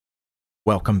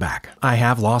Welcome back. I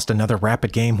have lost another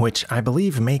rapid game, which I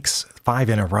believe makes 5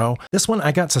 in a row. This one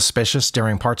I got suspicious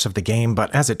during parts of the game,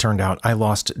 but as it turned out, I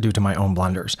lost due to my own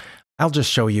blunders. I'll just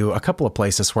show you a couple of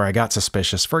places where I got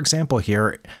suspicious. For example,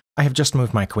 here, I have just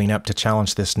moved my queen up to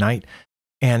challenge this knight,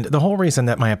 and the whole reason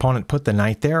that my opponent put the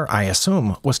knight there, I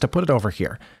assume, was to put it over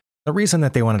here. The reason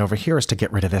that they want it over here is to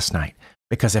get rid of this knight,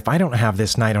 because if I don't have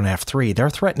this knight on f3,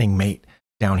 they're threatening mate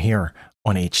down here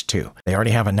on h2. They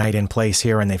already have a knight in place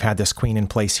here, and they've had this queen in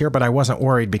place here, but I wasn't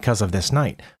worried because of this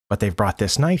knight. But they've brought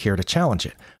this knight here to challenge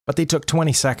it. But they took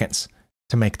 20 seconds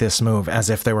to make this move, as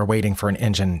if they were waiting for an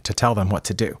engine to tell them what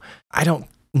to do. I don't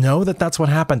know that that's what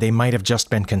happened. They might have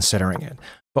just been considering it.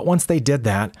 But once they did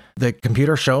that, the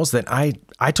computer shows that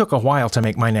I took a while to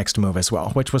make my next move as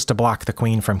well, which was to block the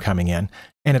queen from coming in.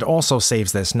 And it also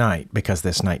saves this knight, because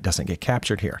this knight doesn't get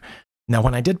captured here. Now,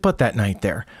 when I did put that knight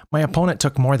there, my opponent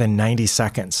took more than 90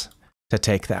 seconds to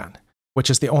take that, which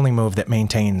is the only move that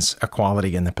maintains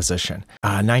equality in the position.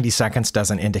 90 seconds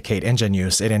doesn't indicate engine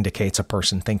use, it indicates a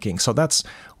person thinking. So that's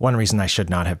one reason I should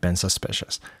not have been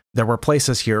suspicious. There were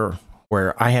places here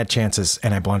where I had chances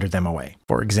and I blundered them away.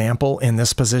 For example, in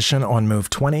this position on move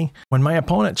 20, when my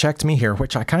opponent checked me here,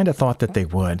 which I kind of thought that they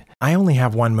would, I only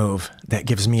have one move that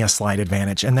gives me a slight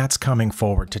advantage, and that's coming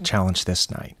forward to challenge this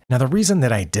knight. Now, the reason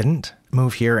that I didn't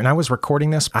move here, and I was recording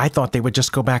this, I thought they would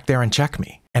just go back there and check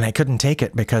me, and I couldn't take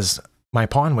it because my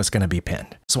pawn was going to be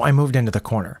pinned. So I moved into the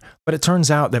corner. But it turns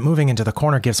out that moving into the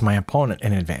corner gives my opponent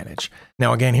an advantage.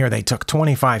 Now, again, here they took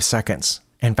 25 seconds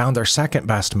and found their second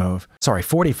best move,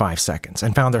 45 seconds,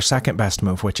 and found their second best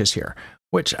move, which is here,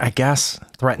 which I guess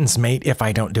threatens mate if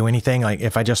I don't do anything. Like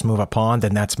if I just move a pawn,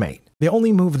 then that's mate. The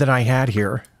only move that I had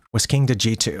here was king to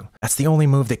g2. That's the only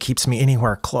move that keeps me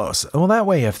anywhere close. Well, that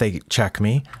way, if they check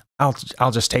me,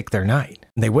 I'll just take their knight.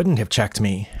 They wouldn't have checked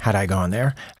me had I gone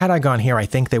there. Had I gone here, I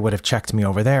think they would have checked me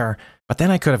over there, but then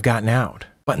I could have gotten out.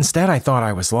 But instead, I thought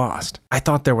I was lost. I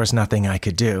thought there was nothing I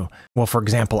could do. Well, for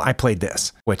example, I played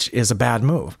this, which is a bad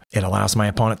move. It allows my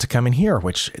opponent to come in here,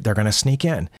 which they're going to sneak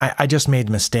in. I just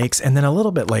made mistakes, and then a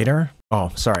little bit later,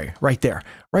 oh, sorry, right there,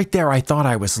 I thought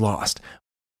I was lost.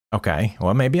 Okay,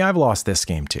 well, maybe I've lost this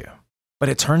game too. But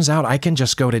it turns out I can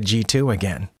just go to g2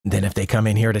 again. Then if they come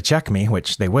in here to check me,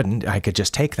 which they wouldn't, I could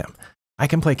just take them. I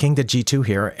can play king to g2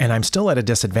 here, and I'm still at a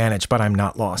disadvantage, but I'm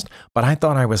not lost. But I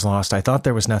thought I was lost. I thought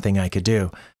there was nothing I could do.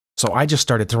 So I just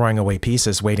started throwing away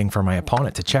pieces, waiting for my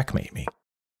opponent to checkmate me.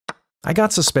 I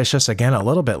got suspicious again a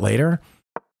little bit later.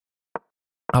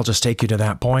 I'll just take you to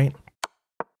that point.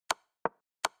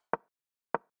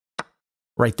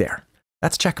 Right there.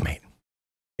 That's checkmate.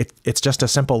 It's just a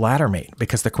simple ladder mate,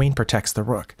 because the queen protects the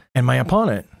rook. And my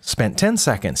opponent spent 10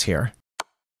 seconds here,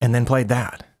 and then played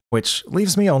that, which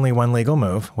leaves me only one legal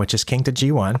move, which is king to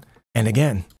g1. And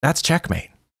again, that's checkmate.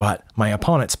 But my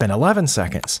opponent spent 11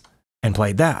 seconds and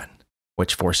played that,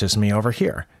 which forces me over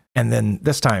here. And then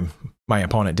this time, my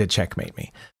opponent did checkmate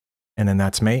me. And then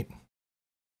that's mate.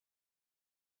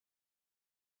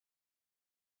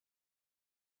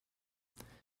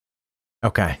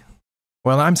 Okay.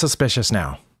 Well, I'm suspicious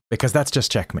now, because that's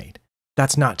just checkmate.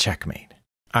 That's not checkmate.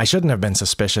 I shouldn't have been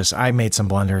suspicious. I made some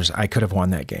blunders. I could have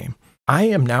won that game. I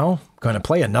am now going to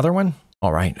play another one.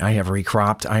 All right, I have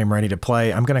recropped. I am ready to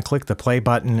play. I'm going to click the play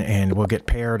button and we'll get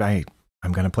paired. I'm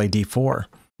going to play d4.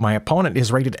 My opponent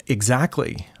is rated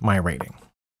exactly my rating.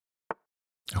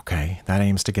 Okay, that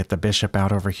aims to get the bishop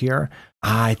out over here.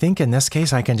 I think in this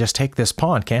case I can just take this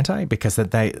pawn, can't I? Because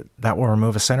that will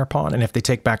remove a center pawn. And if they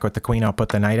take back with the queen, I'll put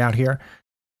the knight out here,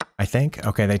 I think.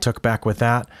 Okay, they took back with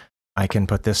that. I can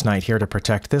put this knight here to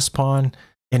protect this pawn.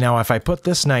 And now if I put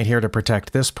this knight here to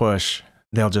protect this push,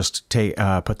 they'll just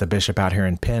put the bishop out here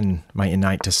and pin my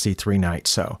knight to c3 knight.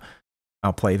 So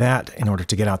I'll play that in order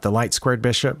to get out the light squared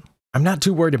bishop. I'm not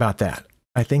too worried about that.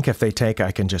 I think if they take,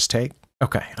 I can just take.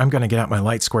 Okay, I'm going to get out my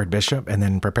light squared bishop and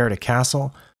then prepare to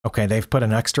castle. Okay, they've put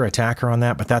an extra attacker on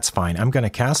that, but that's fine. I'm going to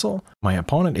castle. My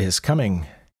opponent is coming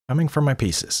for my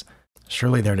pieces.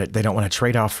 Surely they don't want to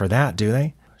trade off for that, do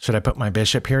they? Should I put my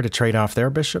bishop here to trade off their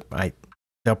bishop?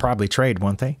 They'll probably trade,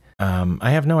 won't they?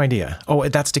 I have no idea. Oh,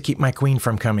 that's to keep my queen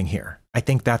from coming here. I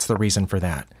think that's the reason for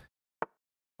that.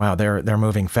 Wow, they're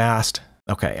moving fast.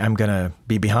 Okay, I'm going to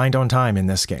be behind on time in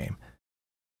this game.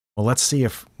 Well, let's see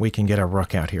if we can get a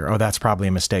rook out here. Oh, that's probably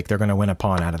a mistake. They're going to win a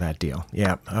pawn out of that deal.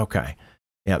 Yep, okay.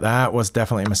 Yeah, that was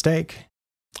definitely a mistake.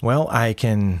 Well, I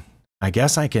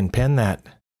guess I can pin that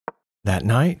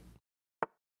knight.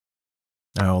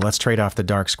 Oh, let's trade off the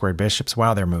dark squared bishops.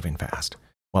 Wow, they're moving fast.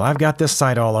 Well, I've got this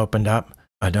side all opened up.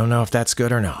 I don't know if that's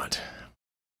good or not.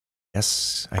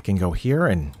 Yes, I can go here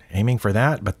and aiming for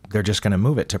that, but they're just going to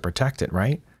move it to protect it,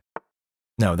 right?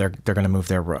 No, they're going to move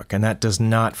their rook. And that does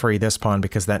not free this pawn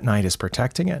because that knight is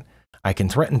protecting it. I can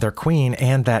threaten their queen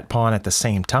and that pawn at the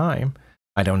same time.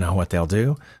 I don't know what they'll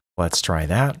do. Let's try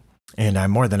that. And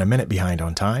I'm more than a minute behind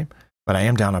on time. But I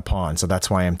am down a pawn, so that's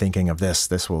why I'm thinking of this.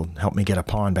 This will help me get a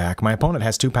pawn back. My opponent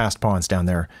has 2 passed pawns down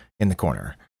there in the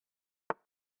corner.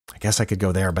 I guess I could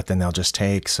go there, but then they'll just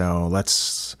take. So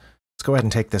let's go ahead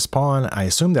and take this pawn. I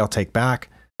assume they'll take back,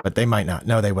 but they might not.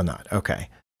 No, they will not. Okay.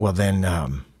 Well, then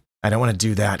I don't want to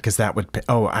do that because that would...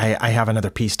 Oh, I have another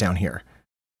piece down here.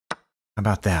 How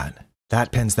about that?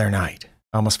 That pins their knight.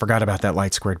 I almost forgot about that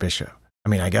light squared bishop. I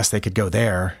mean, I guess they could go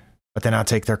there, but then I'll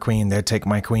take their queen. They'd take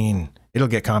my queen. It'll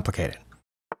get complicated.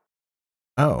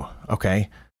 Oh, okay.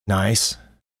 Nice.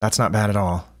 That's not bad at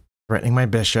all. Threatening my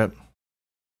bishop.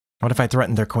 What if I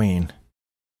threaten their queen?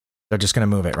 They're just going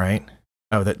to move it, right?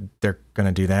 Oh, they're going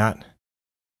to do that?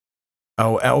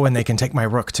 Oh, and they can take my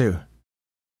rook too.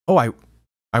 Oh,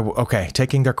 okay.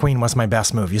 Taking their queen was my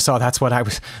best move. You saw that's what I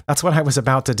was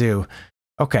about to do.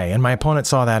 Okay, and my opponent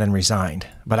saw that and resigned.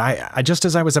 But I just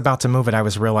as I was about to move it, I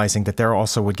was realizing that there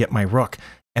also would get my rook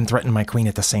and threaten my queen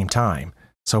at the same time.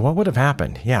 So what would have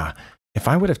happened? Yeah, if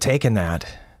I would have taken that,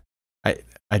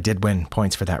 I did win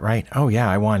points for that, right? Oh yeah,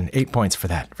 I won 8 points for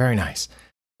that. Very nice.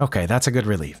 Okay, that's a good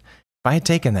relief. If I had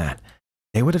taken that,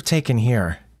 they would have taken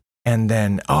here, and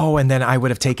then I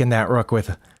would have taken that rook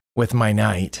with my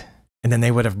knight, and then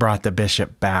they would have brought the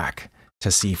bishop back to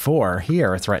c4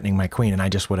 here, threatening my queen, and I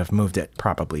just would have moved it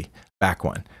probably back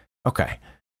one. Okay,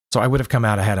 so I would have come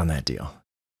out ahead on that deal.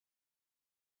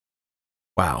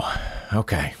 Wow,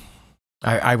 okay.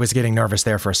 I was getting nervous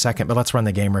there for a second, but let's run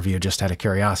the game review just out of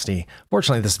curiosity.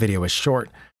 Fortunately, this video is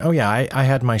short. Oh yeah, I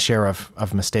had my share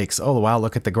of mistakes. Oh wow,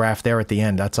 look at the graph there at the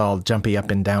end. That's all jumpy up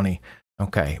and downy.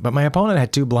 Okay, but my opponent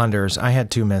had 2 blunders. I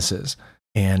had 2 misses,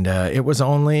 and it was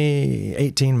only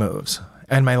 18 moves.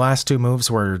 And my last 2 moves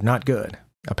were not good,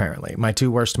 apparently. My 2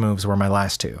 worst moves were my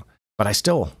last 2, but I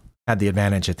still had the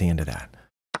advantage at the end of that.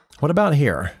 What about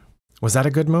here? Was that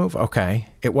a good move? Okay.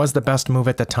 It was the best move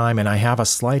at the time, and I have a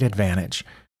slight advantage.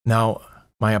 Now,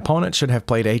 my opponent should have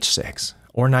played h6,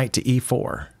 or knight to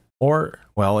e4, or,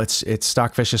 well, it's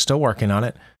Stockfish is still working on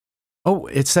it. Oh,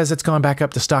 it says it's gone back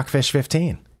up to Stockfish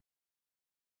 15.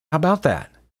 How about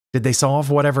that? Did they solve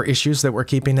whatever issues that were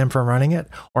keeping them from running it?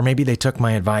 Or maybe they took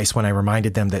my advice when I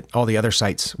reminded them that all the other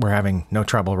sites were having no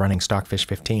trouble running Stockfish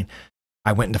 15.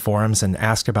 I went into forums and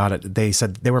asked about it. They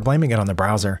said they were blaming it on the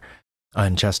browser.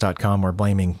 On chess.com were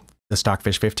blaming the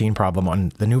Stockfish 15 problem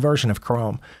on the new version of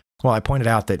Chrome. Well, I pointed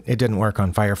out that it didn't work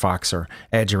on Firefox or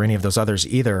Edge or any of those others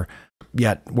either,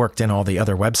 yet worked in all the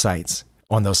other websites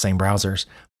on those same browsers.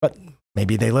 But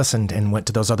maybe they listened and went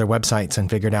to those other websites and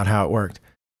figured out how it worked.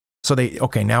 So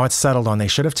okay, now it's settled on they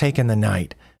should have taken the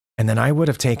knight, and then I would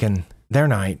have taken their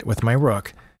knight with my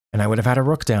rook, and I would have had a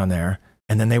rook down there,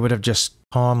 and then they would have just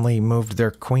calmly moved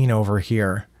their queen over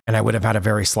here, and I would have had a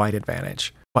very slight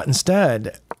advantage. But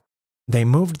instead, they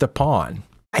moved the pawn.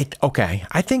 Okay,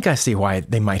 I think I see why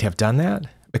they might have done that,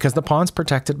 because the pawn's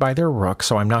protected by their rook,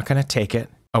 so I'm not going to take it.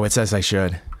 Oh, it says I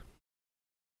should.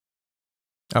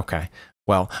 Okay.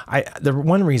 Well, the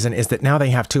one reason is that now they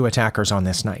have 2 attackers on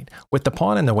this knight. With the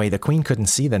pawn in the way, the queen couldn't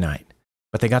see the knight.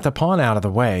 But they got the pawn out of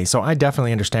the way, so I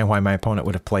definitely understand why my opponent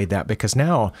would have played that, because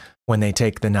now, when they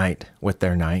take the knight with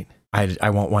their knight, I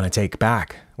won't want to take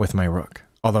back with my rook.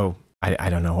 Although, I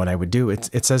don't know what I would do.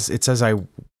 It says I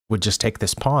would just take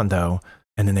this pawn, though,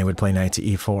 and then they would play knight to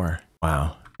e4.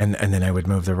 Wow. And then I would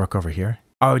move the rook over here.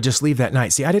 I would just leave that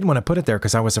knight. See, I didn't want to put it there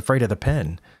because I was afraid of the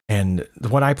pin. And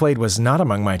what I played was not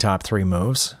among my top 3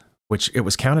 moves, which it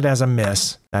was counted as a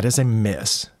miss. That is a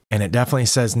miss. And it definitely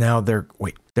says now their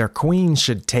queen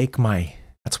should take my...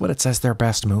 That's what it says their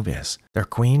best move is. Their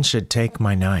queen should take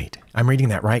my knight. I'm reading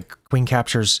that right. Queen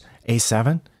captures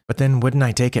a7, but then wouldn't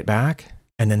I take it back?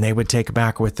 And then they would take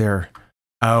back with their...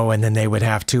 Oh, and then they would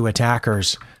have 2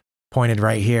 attackers pointed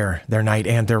right here. Their knight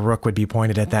and their rook would be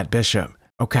pointed at that bishop.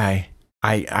 Okay.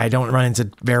 I don't run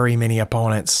into very many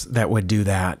opponents that would do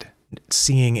that,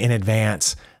 seeing in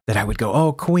advance that I would go,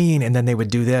 oh, queen, and then they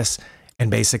would do this and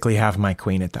basically have my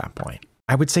queen at that point.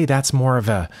 I would say that's more of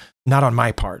a, not on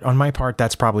my part. On my part,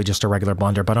 that's probably just a regular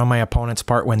blunder, but on my opponent's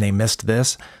part, when they missed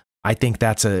this, I think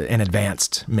that's an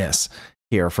advanced miss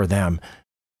here for them,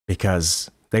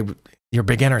 because your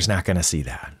beginner's not going to see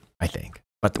that, I think.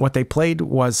 But what they played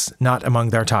was not among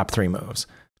their top 3 moves.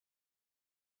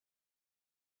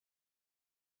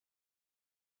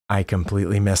 I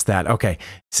completely missed that. Okay,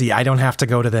 see, I don't have to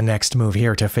go to the next move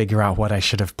here to figure out what I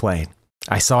should have played.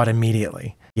 I saw it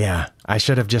immediately. Yeah, I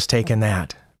should have just taken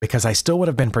that, because I still would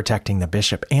have been protecting the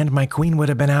bishop, and my queen would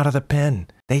have been out of the pin.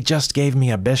 They just gave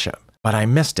me a bishop, but I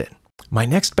missed it. My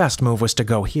next best move was to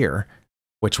go here,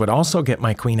 which would also get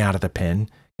my queen out of the pin,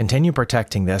 continue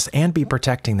protecting this, and be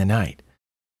protecting the knight.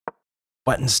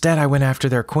 But instead I went after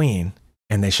their queen,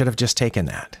 and they should have just taken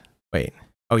that. Wait,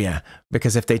 oh yeah,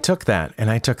 because if they took that and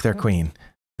I took their queen,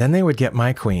 then they would get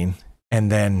my queen,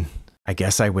 and then I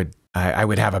guess I would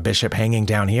have a bishop hanging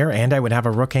down here, and I would have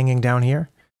a rook hanging down here.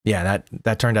 Yeah,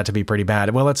 that turned out to be pretty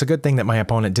bad. Well, it's a good thing that my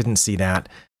opponent didn't see that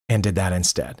and did that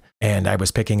instead. And I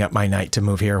was picking up my knight to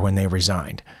move here when they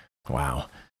resigned. Wow.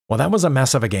 Well, that was a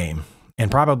mess of a game,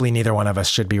 and probably neither one of us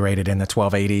should be rated in the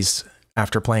 1280s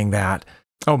after playing that.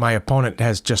 Oh, my opponent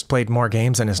has just played more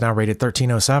games and is now rated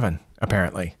 1307,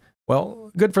 apparently.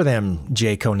 Well, good for them,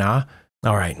 Jay Kona.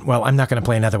 All right, well, I'm not going to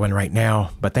play another one right now,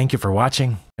 but thank you for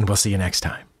watching, and we'll see you next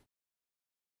time.